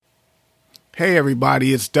Hey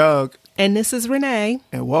everybody, it's Doug. And this is Renee.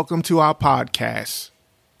 And welcome to our podcast,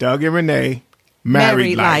 Doug and Renee,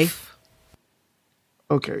 Married Life.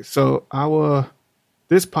 Okay, so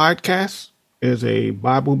this podcast is a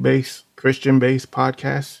Bible-based, Christian-based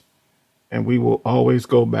podcast, and we will always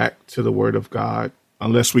go back to the Word of God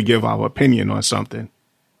unless we give our opinion on something.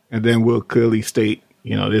 And then we'll clearly state,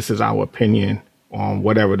 this is our opinion on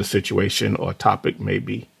whatever the situation or topic may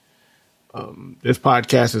be. This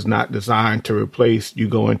podcast is not designed to replace you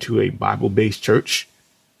going to a Bible-based church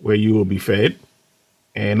where you will be fed.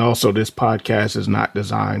 And also this podcast is not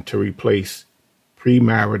designed to replace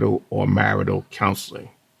premarital or marital counseling.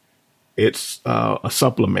 It's a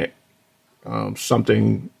supplement,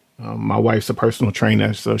 something. My wife's a personal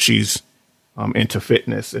trainer, so she's into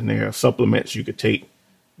fitness, and there are supplements you could take,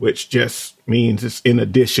 which just means it's in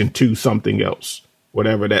addition to something else,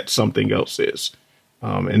 whatever that something else is.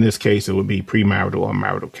 In this case, it would be premarital or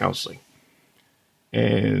marital counseling.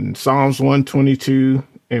 And Psalms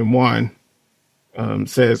 122:1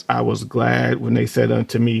 says, I was glad when they said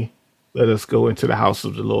unto me, let us go into the house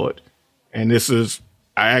of the Lord. And I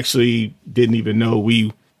actually didn't even know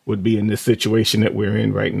we would be in this situation that we're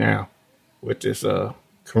in right now with this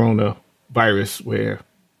coronavirus, where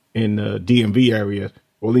in the DMV area,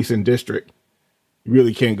 or at least in district, you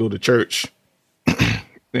really can't go to church.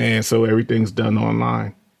 And so everything's done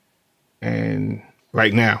online. And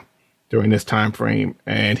right now, during this time frame,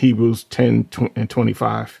 and Hebrews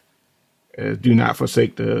 10:25, do not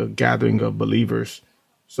forsake the gathering of believers.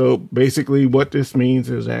 So basically what this means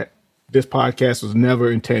is that this podcast will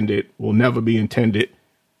never be intended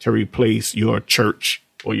to replace your church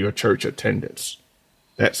or your church attendance.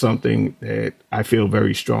 That's something that I feel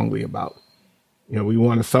very strongly about. We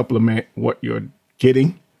want to supplement what you're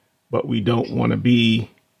getting, but we don't want to be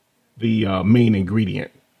the main ingredient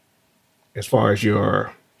as far as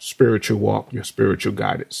your spiritual walk, your spiritual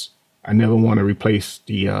guidance. I never want to replace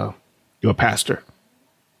your pastor,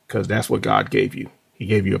 because that's what God gave you. He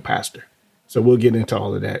gave you a pastor. So we'll get into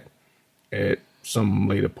all of that at some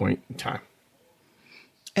later point in time.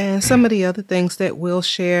 And some of the other things that we'll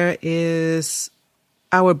share is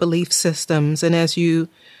our belief systems. And as you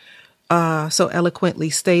so eloquently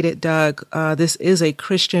stated, Doug, this is a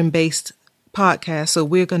Christian-based podcast, so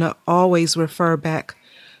we're going to always refer back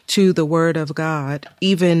to the Word of God,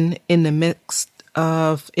 even in the midst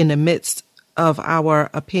of our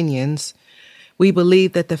opinions. We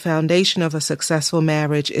believe that the foundation of a successful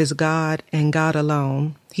marriage is God and God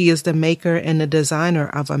alone. He is the maker and the designer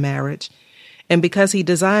of a marriage. And because he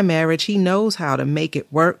designed marriage, he knows how to make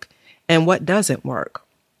it work and what doesn't work.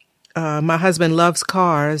 My husband loves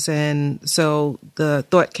cars, and so the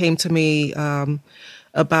thought came to me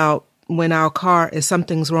about when if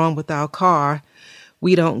something's wrong with our car,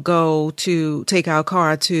 we don't go to take our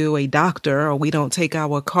car to a doctor, or we don't take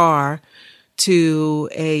our car to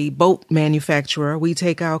a boat manufacturer. We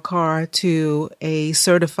take our car to a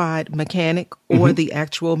certified mechanic or the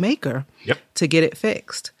actual maker to get it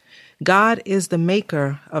fixed. God is the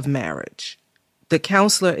maker of marriage. The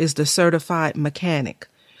counselor is the certified mechanic.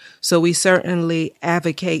 So we certainly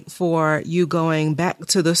advocate for you going back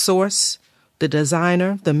to the source, the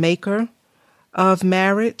designer, the maker of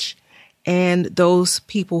marriage, and those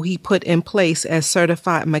people he put in place as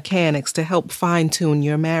certified mechanics to help fine-tune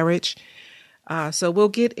your marriage. So we'll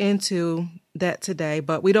get into that today,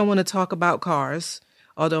 but we don't want to talk about cars,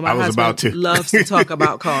 although my husband loves to talk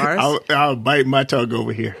about cars. I'll bite my tongue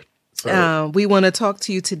over here. So. We want to talk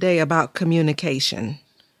to you today about communication,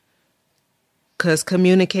 because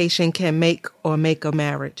communication can make or break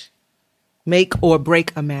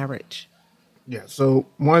a marriage. Yeah. So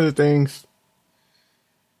one of the things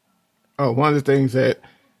that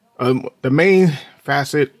the main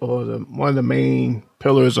facet, or one of the main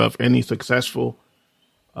pillars of any successful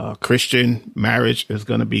Christian marriage is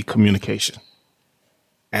going to be communication.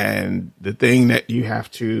 And the thing that you have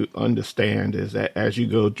to understand is that as you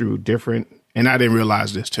go through and I didn't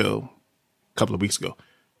realize this till a couple of weeks ago,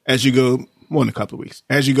 as you go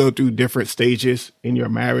through different stages in your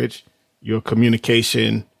marriage, your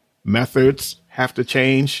communication methods have to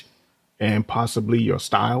change, and possibly your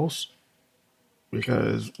styles.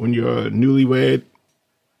 Because when you're newlywed,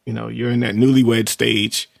 you're in that newlywed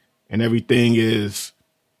stage and everything is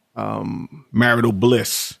marital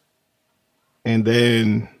bliss. And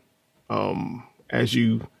then as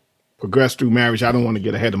you progress through marriage, I don't want to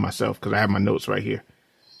get ahead of myself because I have my notes right here.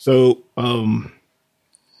 So one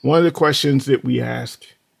of the questions that we ask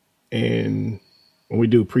when we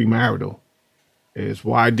do premarital is,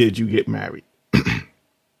 why did you get married?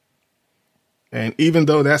 And even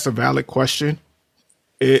though that's a valid question,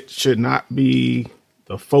 it should not be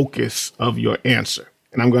the focus of your answer.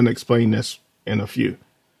 And I'm going to explain this in a few.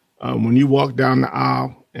 When you walked down the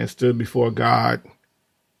aisle and stood before God,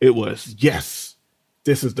 it was, yes,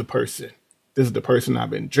 this is the person. This is the person I've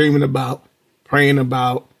been dreaming about, praying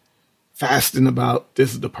about, fasting about.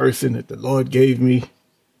 This is the person that the Lord gave me.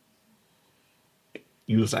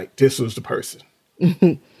 You was like, this was the person.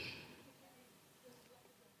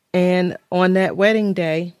 And on that wedding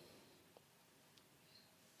day,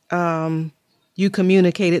 you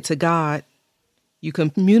communicated to God, you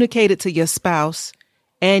communicated to your spouse,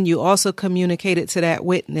 and you also communicated to that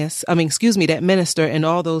that minister and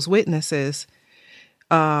all those witnesses.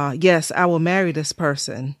 Yes, I will marry this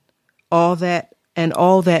person. All that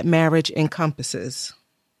marriage encompasses.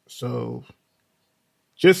 So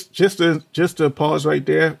just to pause right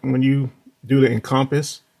there, when you do the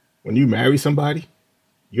encompass, when you marry somebody,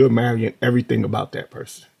 you're marrying everything about that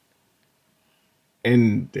person.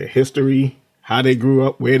 And their history, how they grew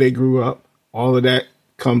up, where they grew up, all of that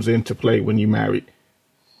comes into play when you marry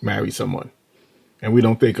someone. And we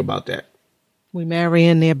don't think about that. We marry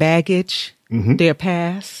in their baggage, their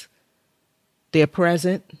past, their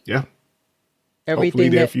present. Yeah. Everything, hopefully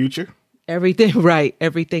their future. Everything, right.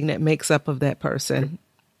 Everything that makes up of that person.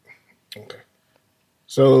 Okay.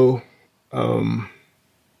 So,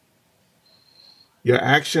 your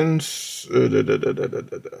actions.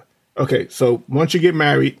 Okay. So once you get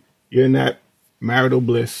married, you're in that marital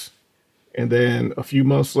bliss. And then a few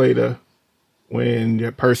months later, when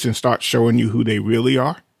your person starts showing you who they really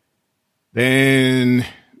are, then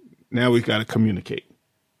now we've got to communicate.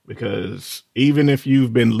 Because even if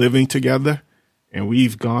you've been living together, and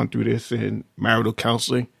we've gone through this in marital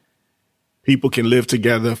counseling, people can live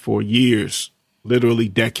together for years, literally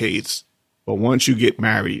decades. But once you get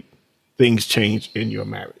married, things change in your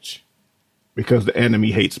marriage because the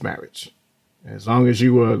enemy hates marriage. As long as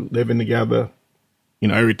you were living together,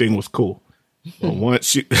 everything was cool. But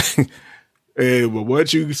once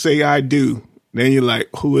you say I do, then you're like,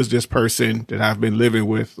 who is this person that I've been living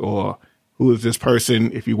with? Or who is this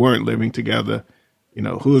person if you weren't living together?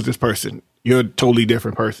 Who is this person? You're a totally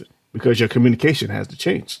different person because your communication has to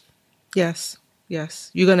change. Yes.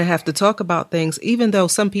 You're going to have to talk about things, even though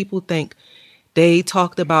some people think they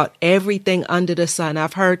talked about everything under the sun.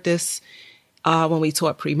 I've heard this when we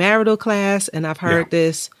taught premarital class, and I've heard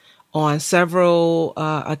this on several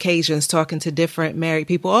occasions talking to different married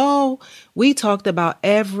people. Oh, we talked about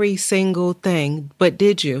every single thing, but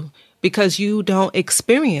did you? Because you don't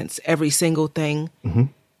experience every single thing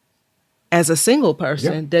as a single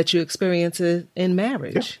person that you experience it in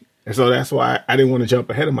marriage. Yeah. And so that's why I didn't want to jump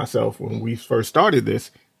ahead of myself when we first started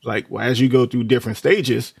this. Like, well, as you go through different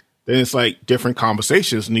stages, then it's like different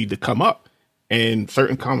conversations need to come up. And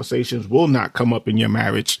certain conversations will not come up in your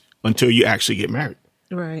marriage until you actually get married.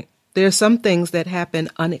 Right. There are some things that happen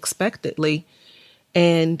unexpectedly,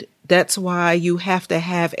 and that's why you have to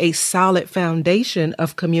have a solid foundation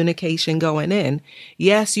of communication going in.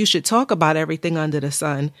 Yes, you should talk about everything under the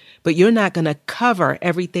sun, but you're not going to cover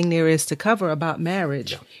everything there is to cover about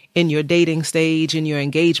marriage in your dating stage, in your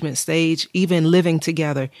engagement stage, even living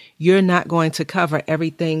together. You're not going to cover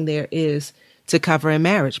everything there is to cover in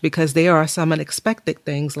marriage because there are some unexpected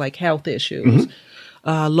things like health issues,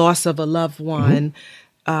 loss of a loved one,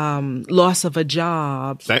 loss of a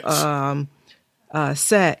job,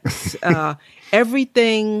 sex,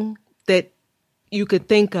 everything that you could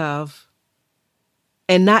think of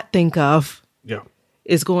and not think of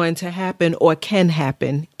is going to happen or can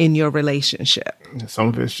happen in your relationship. Some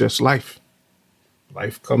of it's just life.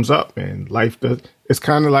 Life comes up and life does. It's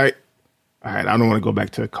kind of like, all right, I don't want to go back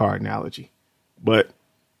to a car analogy, but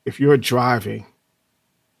if you're driving,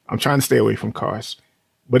 I'm trying to stay away from cars,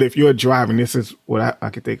 but if you're driving, this is what I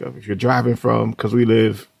could think of. If you're driving because we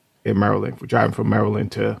live in Maryland, if we're driving from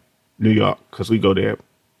Maryland to New York, because we go there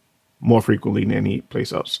more frequently than any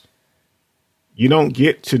place else, you don't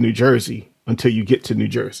get to New Jersey until you get to New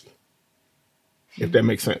Jersey, if that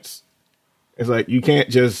makes sense. It's like you can't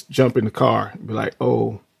just jump in the car and be like,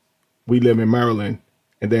 oh, we live in Maryland,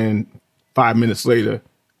 and then 5 minutes later,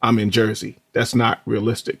 I'm in Jersey. That's not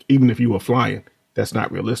realistic. Even if you were flying, that's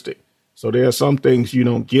not realistic. So there are some things you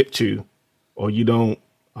don't get to or you don't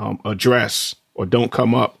address or don't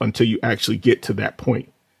come up until you actually get to that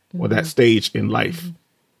point or that stage in life.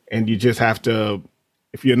 And you just have to,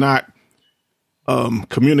 if you're not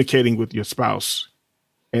communicating with your spouse,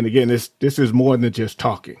 and again, this is more than just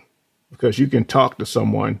talking, because you can talk to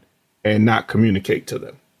someone and not communicate to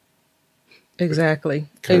them. Exactly.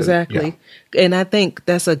 Yeah. And I think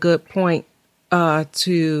that's a good point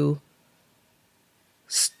to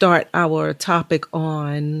start our topic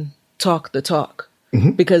on talk the talk.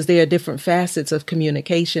 because there are different facets of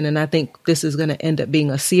communication. And I think this is going to end up being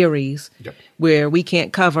a series where we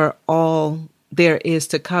can't cover all there is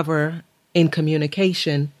to cover in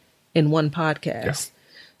communication in one podcast.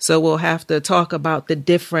 So we'll have to talk about the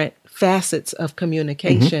different facets of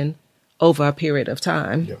communication over a period of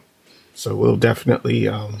time. So we'll definitely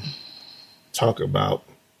talk about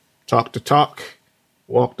talk to talk,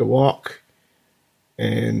 walk to walk,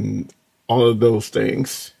 and all of those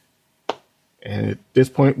things. And at this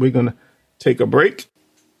point, we're going to take a break.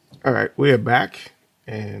 All right, we're back,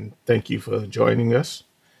 and thank you for joining us.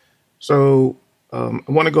 So I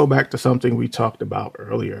want to go back to something we talked about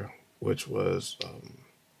earlier, which was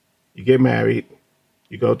you get married,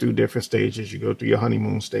 you go through different stages, you go through your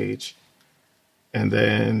honeymoon stage, and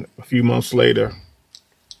then a few months later,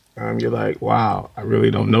 you're like, wow, I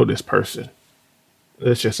really don't know this person.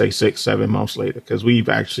 Let's just say 6-7 months later, because we've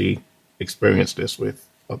actually experienced this with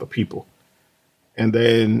other people. And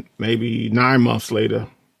then maybe 9 months later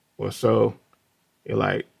or so, you're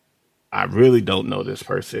like, I really don't know this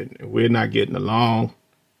person. We're not getting along.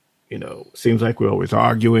 You know, it seems like we're always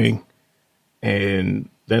arguing. And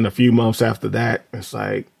then a few months after that, it's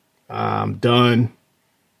like, I'm done.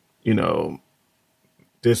 You know,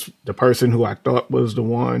 the person who I thought was the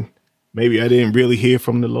one, maybe I didn't really hear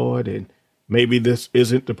from the Lord, and maybe this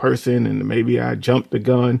isn't the person, and maybe I jumped the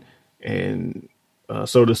gun, and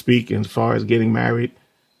so to speak, as far as getting married.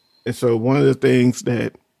 And so one of the things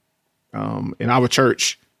that in our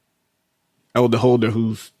church, Elder Holder,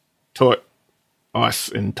 who's taught us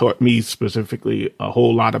and taught me specifically a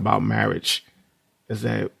whole lot about marriage, is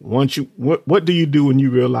that once what do you do when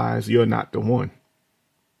you realize you're not the one?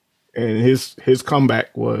 And his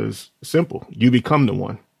comeback was simple: you become the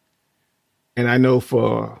one. And I know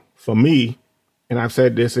for me, and I've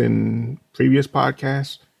said this in previous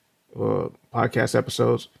podcasts or podcast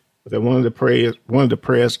episodes, that one of the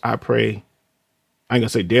prayers I pray, I ain't gonna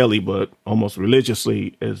say daily, but almost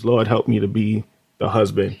religiously, is, Lord, help me to be the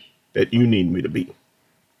husband that you need me to be.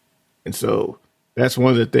 And so that's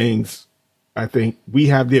one of the things I think we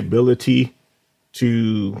have the ability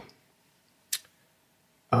to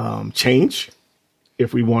change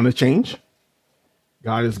if we want to change.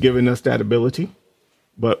 God has given us that ability,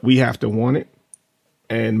 but we have to want it.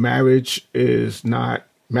 And marriage is not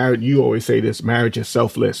marriage. You always say this: marriage is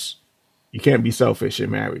selfless. You can't be selfish in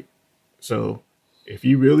marriage. So if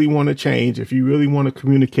you really want to change, if you really want to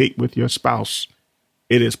communicate with your spouse,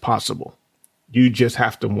 it is possible. You just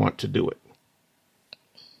have to want to do it.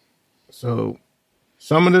 So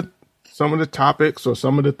some of the topics or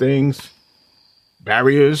some of the things,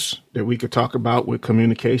 barriers that we could talk about with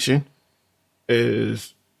communication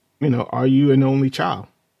is, are you an only child?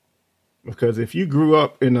 Because if you grew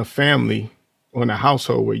up in a family or in a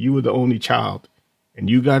household where you were the only child and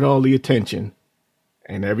you got all the attention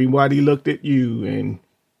and everybody looked at you and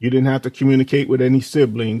you didn't have to communicate with any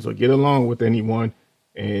siblings or get along with anyone,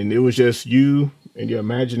 and it was just you and your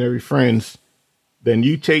imaginary friends, then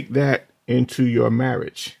you take that into your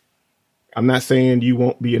marriage. I'm not saying you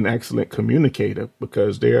won't be an excellent communicator,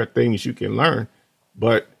 because there are things you can learn,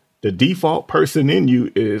 but the default person in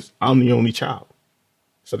you is, I'm the only child.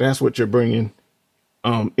 So that's what you're bringing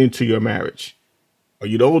into your marriage. Are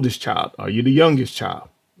you the oldest child? Are you the youngest child?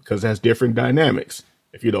 Because that's different dynamics.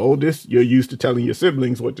 If you're the oldest, you're used to telling your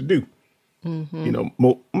siblings what to do,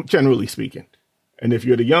 generally speaking. And if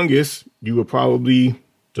you're the youngest, you were probably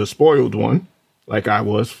the spoiled one, like I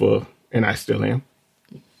was and I still am.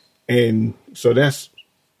 And so that's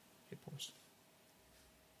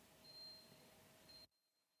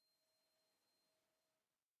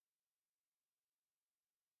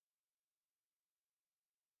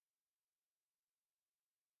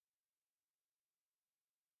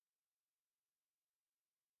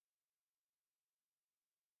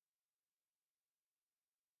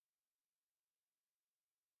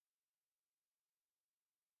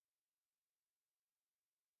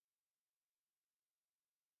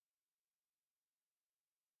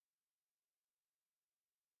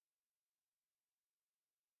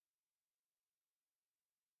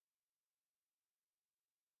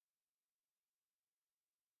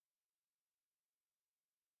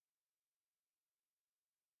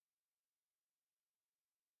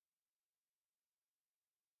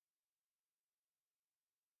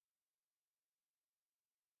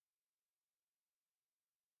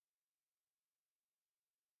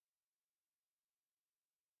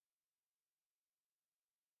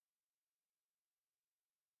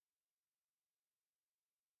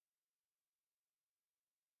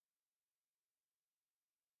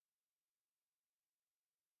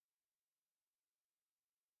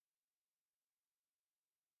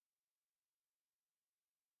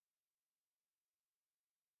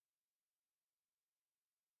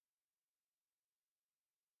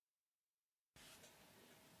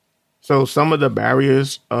So some of the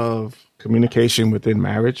barriers of communication within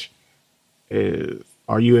marriage is,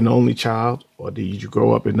 are you an only child, or did you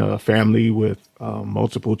grow up in a family with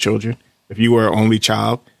multiple children? If you were an only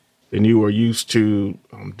child, then you were used to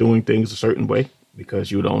doing things a certain way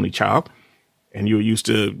because you were the only child, and you were used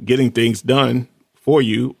to getting things done for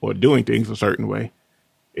you or doing things a certain way.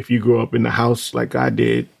 If you grew up in the house like I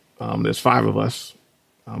did, there's 5 of us,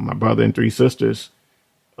 my brother and 3 sisters.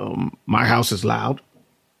 My house is loud.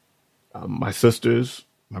 My sisters,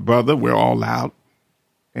 my brother, we're all loud.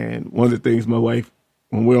 And one of the things my wife,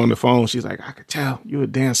 when we're on the phone, she's like, I could tell you're a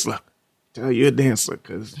dancer. Tell you're a dancer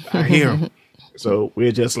because I hear them. So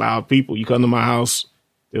we're just loud people. You come to my house,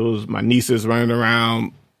 there was my nieces running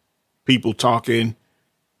around, people talking,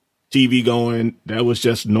 TV going. That was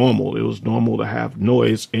just normal. It was normal to have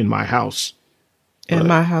noise in my house. And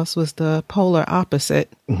my house was the polar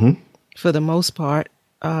opposite for the most part.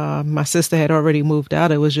 My sister had already moved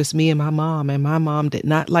out. It was just me and my mom did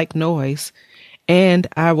not like noise. And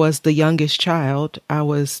I was the youngest child.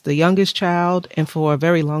 And for a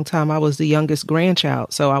very long time, I was the youngest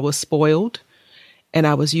grandchild. So I was spoiled, and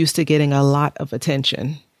I was used to getting a lot of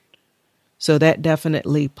attention. So that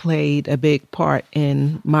definitely played a big part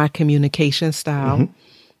in my communication style,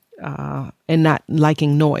 and not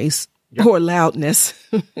liking noise or loudness.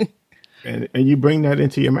 and you bring that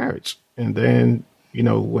into your marriage. And then,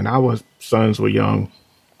 when our sons were young,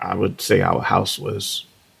 I would say our house was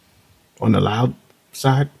on the loud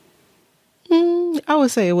side. I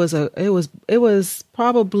would say it was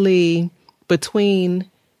probably between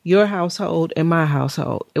your household and my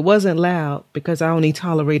household. It wasn't loud because I only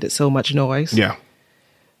tolerated so much noise. Yeah.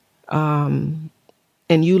 And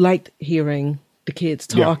you liked hearing the kids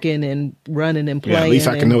talking and running and playing. Yeah, at least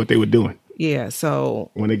I can know what they were doing. Yeah, so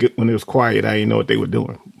when it was quiet, I didn't know what they were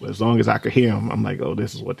doing. But as long as I could hear them, I'm like, oh,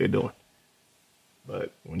 this is what they're doing.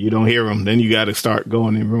 But when you don't hear them, then you got to start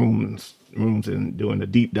going in rooms and doing a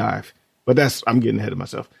deep dive. But I'm getting ahead of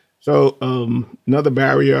myself. So another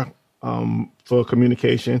barrier for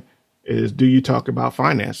communication is, do you talk about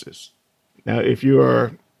finances? Now, if you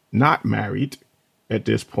are not married at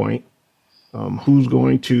this point, who's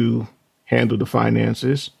going to handle the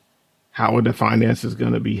finances? How are the finances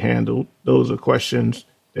going to be handled? Those are questions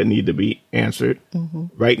that need to be answered.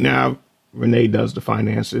 Right now, Renee does the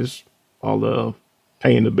finances, all the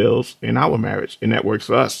paying the bills in our marriage, and that works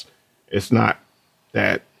for us. It's not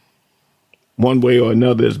that one way or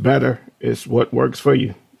another is better. It's what works for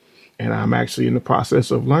you. And I'm actually in the process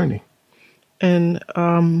of learning. And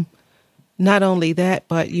not only that,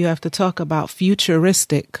 but you have to talk about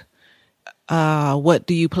futuristic. What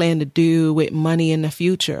do you plan to do with money in the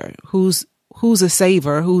future? Who's a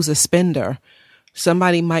saver? Who's a spender?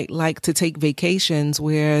 Somebody might like to take vacations,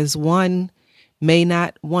 whereas one may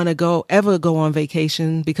not want to ever go on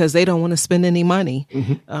vacation because they don't want to spend any money.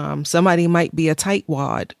 Somebody might be a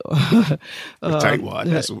tightwad. A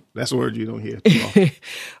tightwad. That's a word you don't hear.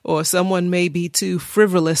 Or someone may be too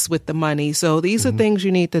frivolous with the money. So these are things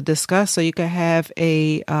you need to discuss so you can have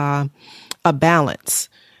a balance.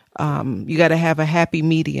 You got to have a happy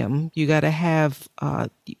medium. You got to have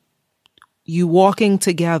you walking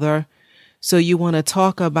together. So you want to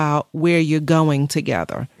talk about where you're going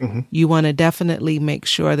together. You want to definitely make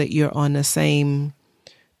sure that you're on the same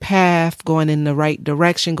path, going in the right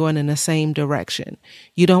direction, going in the same direction.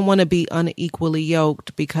 You don't want to be unequally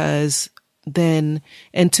yoked because then,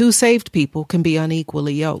 and 2 saved people can be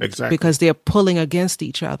unequally yoked because they're pulling against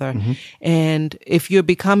each other. And if you're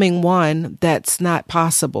becoming one, that's not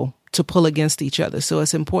possible to pull against each other. So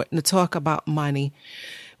it's important to talk about money,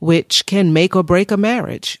 which can make or break a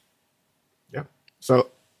marriage.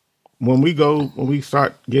 So when we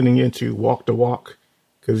start getting into walk the walk,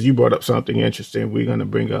 because you brought up something interesting, we're going to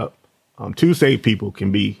bring up 2 saved people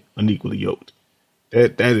can be unequally yoked.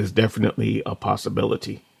 That is definitely a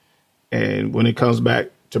possibility. And when it comes back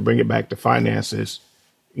to bring it back to finances,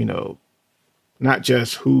 not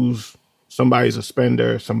just somebody's a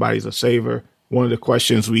spender, somebody's a saver. One of the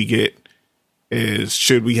questions we get is,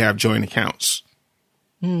 should we have joint accounts?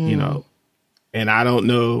 And I don't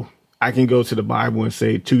know. I can go to the Bible and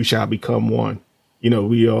say 2 shall become 1.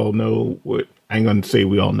 We all know what, I ain't going to say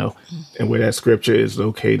we all know, and where that scripture is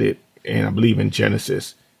located. And I believe in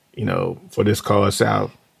Genesis, for this cause out,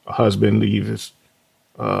 a husband leaves his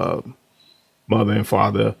mother and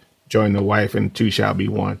father, join the wife, and 2 shall be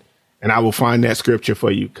 1. And I will find that scripture for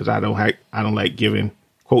you because I don't like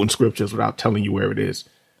quoting scriptures without telling you where it is.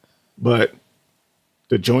 But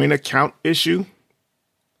the joint account issue,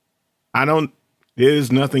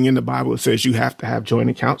 there's nothing in the Bible that says you have to have joint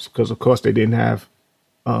accounts because, of course, they didn't have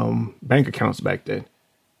bank accounts back then.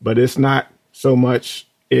 But it's not so much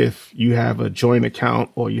if you have a joint account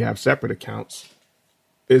or you have separate accounts.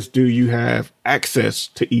 Is do you have access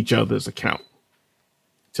to each other's account?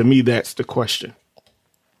 To me, that's the question.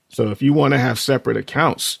 So if you want to have separate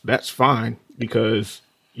accounts, that's fine, because,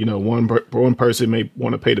 you know, one person may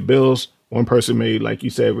want to pay the bills. One person may, like you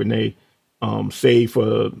said, Renee, save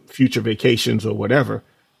for future vacations or whatever.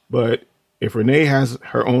 But if Renee has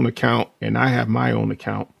her own account and I have my own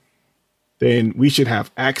account, then we should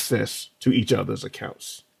have access to each other's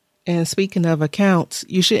accounts. And speaking of accounts,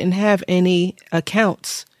 you shouldn't have any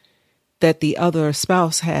accounts that the other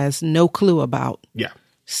spouse has no clue about. Yeah.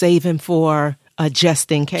 Saving for a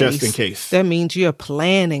just in case. Just in case. That means you're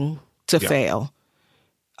planning to fail.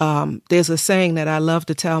 There's a saying that I love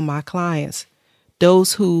to tell my clients: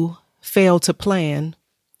 those who fail to plan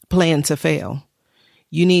to fail.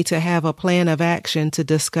 You need to have a plan of action to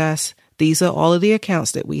discuss. These are all of the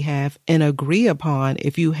accounts that we have, and agree upon,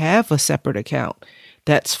 if you have a separate account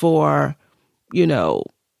that's for, you know,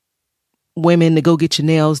 women to go get your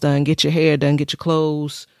nails done, get your hair done, get your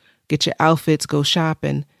clothes, get your outfits, go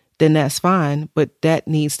shopping, then that's fine. But that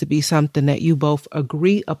needs to be something that you both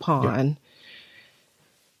agree upon. Yeah.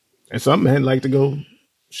 And some men like to go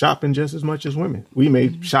shopping just as much as women. We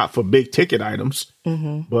may shop for big ticket items,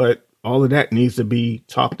 but all of that needs to be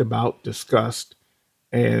talked about, discussed,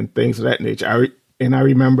 and things of that nature. I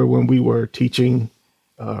remember when we were teaching,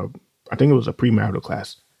 I think it was a premarital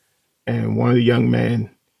class, and one of the young men,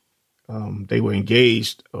 they were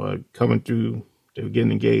engaged or coming through, they were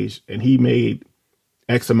getting engaged, and he made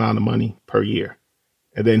X amount of money per year.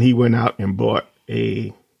 And then he went out and bought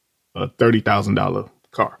a $30,000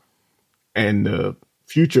 car. And the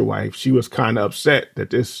future wife, she was kind of upset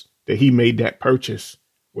that he made that purchase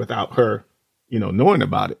without her, you know, knowing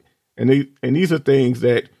about it. And these are things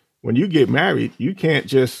that when you get married, you can't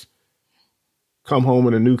just come home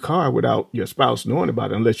in a new car without your spouse knowing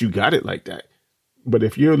about it, unless you got it like that. But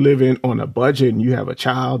if you're living on a budget and you have a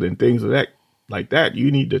child and things like that,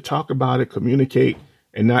 you need to talk about it, communicate,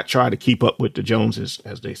 and not try to keep up with the Joneses,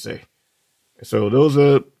 as they say. So those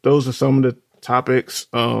are some of the topics,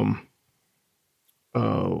 the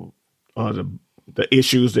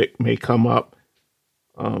issues that may come up.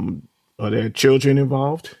 Are there children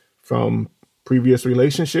involved from previous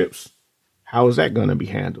relationships? How is that going to be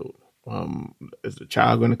handled? Is the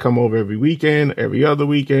child going to come over every weekend, every other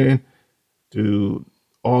weekend? Do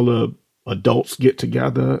all the adults get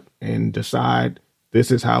together and decide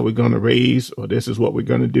this is how we're going to raise, or this is what we're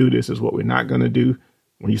going to do, this is what we're not going to do,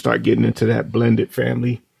 when you start getting into that blended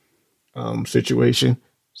family situation?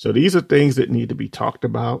 So these are things that need to be talked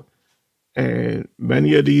about. And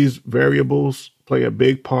many of these variables play a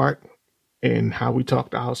big part in how we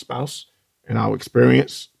talk to our spouse, and our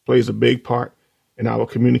experience plays a big part in our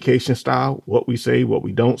communication style, what we say, what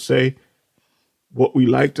we don't say, what we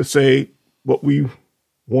like to say, what we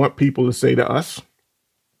want people to say to us,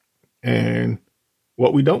 and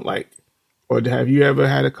what we don't like. Or have you ever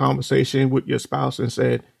had a conversation with your spouse and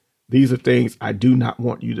said, these are things I do not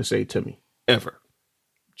want you to say to me, ever.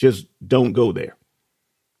 Just don't go there.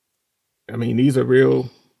 I mean, these are real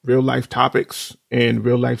life topics and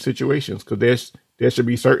real life situations, because there should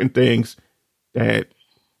be certain things that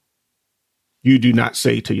you do not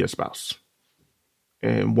say to your spouse.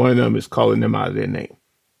 And one of them is calling them out of their name.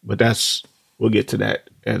 But we'll get to that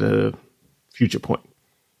at a future point.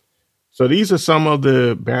 So these are some of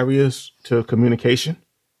the barriers to communication.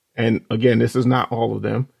 And again, this is not all of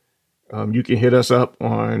them. You can hit us up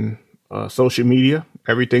on social media,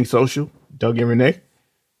 everything social, Doug and Renee.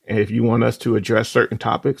 And if you want us to address certain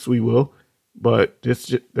topics, we will. But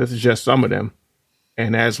this is just some of them.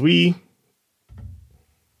 And as we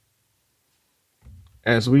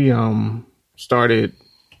started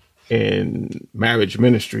in marriage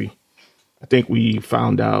ministry, I think we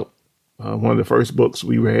found out one of the first books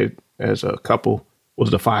we read as a couple was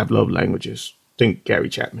The 5 Love Languages. I think Gary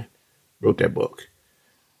Chapman wrote that book.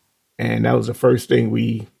 And that was the first thing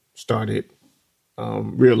we started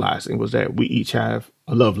realizing, was that we each have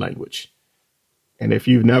a love language. And if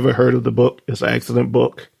you've never heard of the book, it's an excellent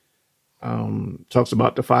book. Talks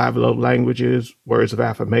about the 5 love languages: words of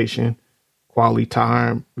affirmation, quality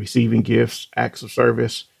time, receiving gifts, acts of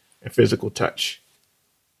service, and physical touch.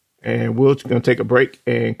 And we're going to take a break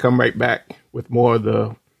and come right back with more of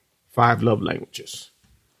the 5 love languages.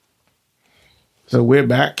 So we're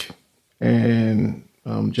back, and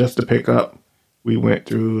just to pick up, we went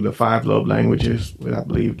through the 5 love languages with, I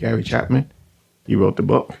believe, Gary Chapman. He wrote the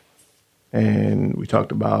book, and we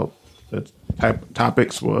talked about the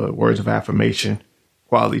topics were words of affirmation,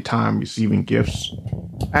 quality time, receiving gifts,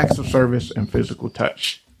 acts of service, and physical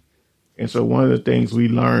touch. And so one of the things we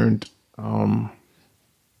learned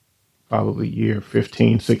probably year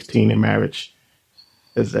 15, 16 in marriage,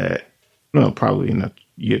 is that, no, probably in the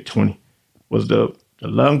year 20, was the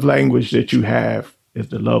love language that you have is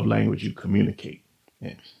the love language you communicate.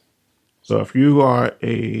 Yeah. So if you are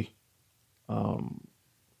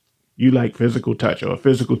you like physical touch, or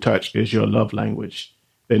physical touch is your love language,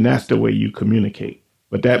 then that's the way you communicate.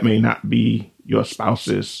 But that may not be your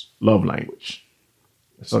spouse's love language.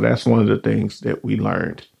 So that's one of the things that we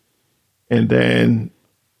learned. And then...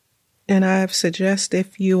 And I've suggested,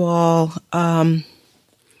 if you all are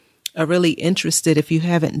really interested, if you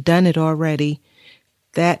haven't done it already,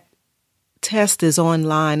 that test is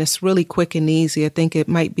online. It's really quick and easy. I think it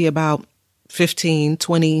might be about 15,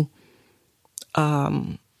 20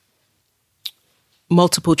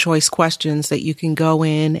 multiple choice questions that you can go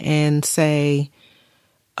in and say,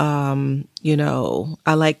 I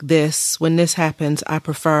like this. When this happens, I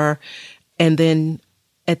prefer. And then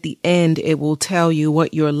at the end, it will tell you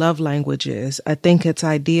what your love language is. I think it's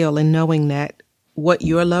ideal in knowing that, what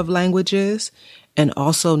your love language is, and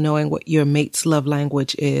also knowing what your mate's love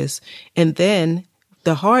language is. And then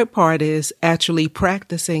the hard part is actually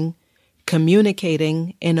practicing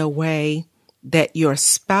communicating in a way that your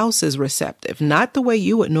spouse is receptive, not the way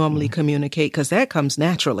you would normally communicate, because that comes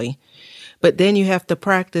naturally. But then you have to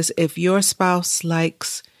practice. If your spouse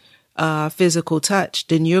likes physical touch,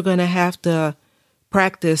 then you're going to have to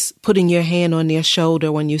practice putting your hand on their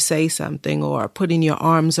shoulder when you say something, or putting your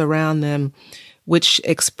arms around them, which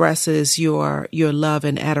expresses your love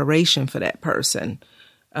and adoration for that person.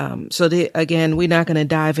 Again, we're not going to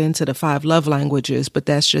dive into the 5 love languages, but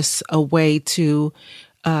that's just a way to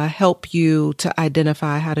help you to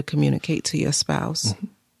identify how to communicate to your spouse. Mm-hmm.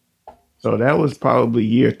 So that was probably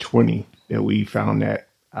year 20 that we found that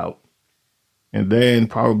out. And then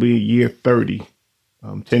probably year 30,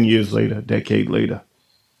 10 years later, a decade later,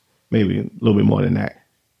 maybe a little bit more than that,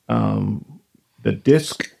 the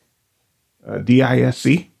DISC, DISC,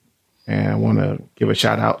 and I want to give a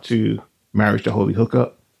shout out to Marriage to Holy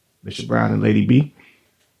Hookup, Bishop Brown and Lady B.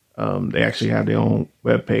 They actually have their own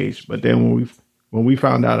webpage. But then when we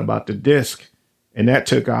found out about the DISC, and that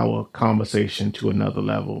took our conversation to another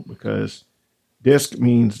level, because DISC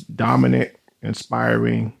means dominant,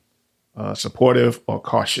 inspiring, supportive, or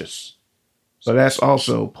cautious. So that's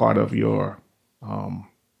also part of your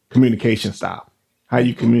communication style, how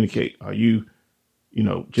you communicate. Are you,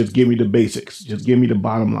 just give me the basics. Just give me the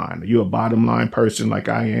bottom line. Are you a bottom line person like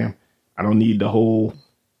I am? I don't need the whole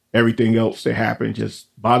everything else that happened. Just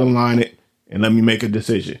bottom line it and let me make a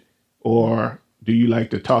decision. Or do you like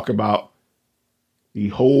to talk about the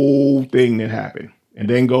whole thing that happened and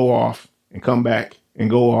then go off and come back and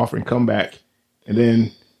go off and come back? And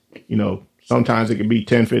then, sometimes it can be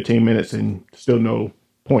 10, 15 minutes and still no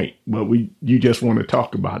point, but you just want to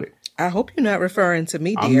talk about it. I hope you're not referring to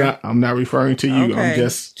me, dear. I'm not referring to you. Okay. I'm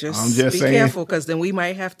just be saying. Careful, because then we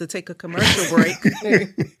might have to take a commercial break.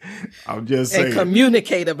 I'm just saying. And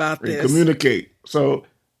communicate about this. Communicate. So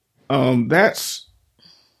that's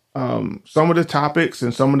some of the topics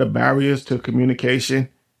and some of the barriers to communication.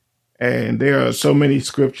 And there are so many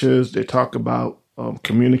scriptures that talk about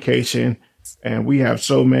communication. And we have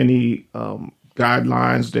so many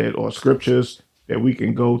guidelines or scriptures that we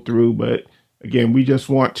can go through. But again, we just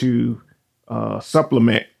want to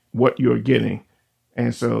supplement what you're getting.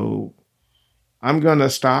 And so I'm going to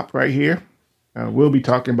stop right here. We'll be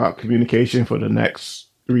talking about communication for the next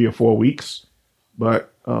 3 or 4 weeks.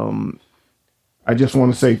 But I just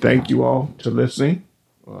want to say thank you all to listening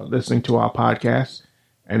to our podcast.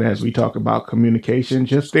 And as we talk about communication,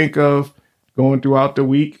 just think of going throughout the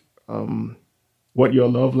week, what your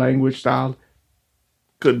love language style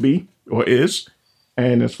could be or is.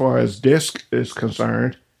 And as far as DISC is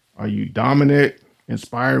concerned, are you dominant,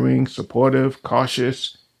 inspiring, supportive,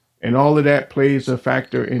 cautious? And all of that plays a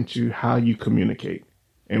factor into how you communicate.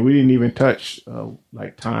 And we didn't even touch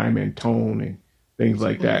like time and tone and things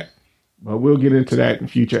like that. But we'll get into that in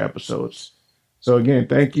future episodes. So again,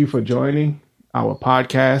 thank you for joining our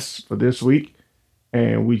podcast for this week.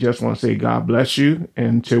 And we just want to say God bless you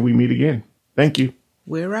until we meet again. Thank you.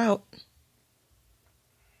 We're out.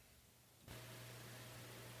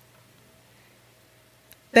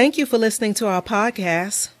 Thank you for listening to our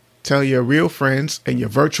podcast. Tell your real friends and your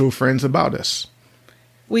virtual friends about us.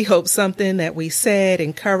 We hope something that we said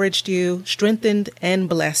encouraged you, strengthened, and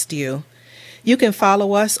blessed you. You can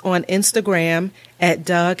follow us on Instagram at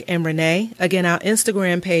Doug and Renee. Again, our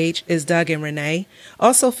Instagram page is Doug and Renee.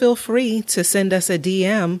 Also, feel free to send us a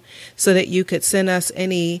DM so that you could send us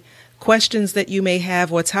any questions that you may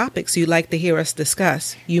have or topics you'd like to hear us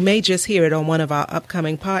discuss. You may just hear it on one of our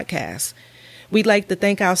upcoming podcasts. We'd like to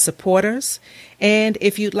thank our supporters. And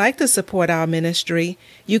if you'd like to support our ministry,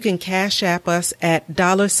 you can Cash App us at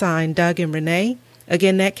 $ Doug and Renee.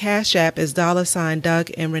 Again, that Cash App is $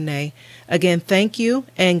 Doug and Renee. Again, thank you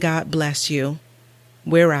and God bless you.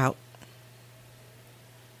 We're out.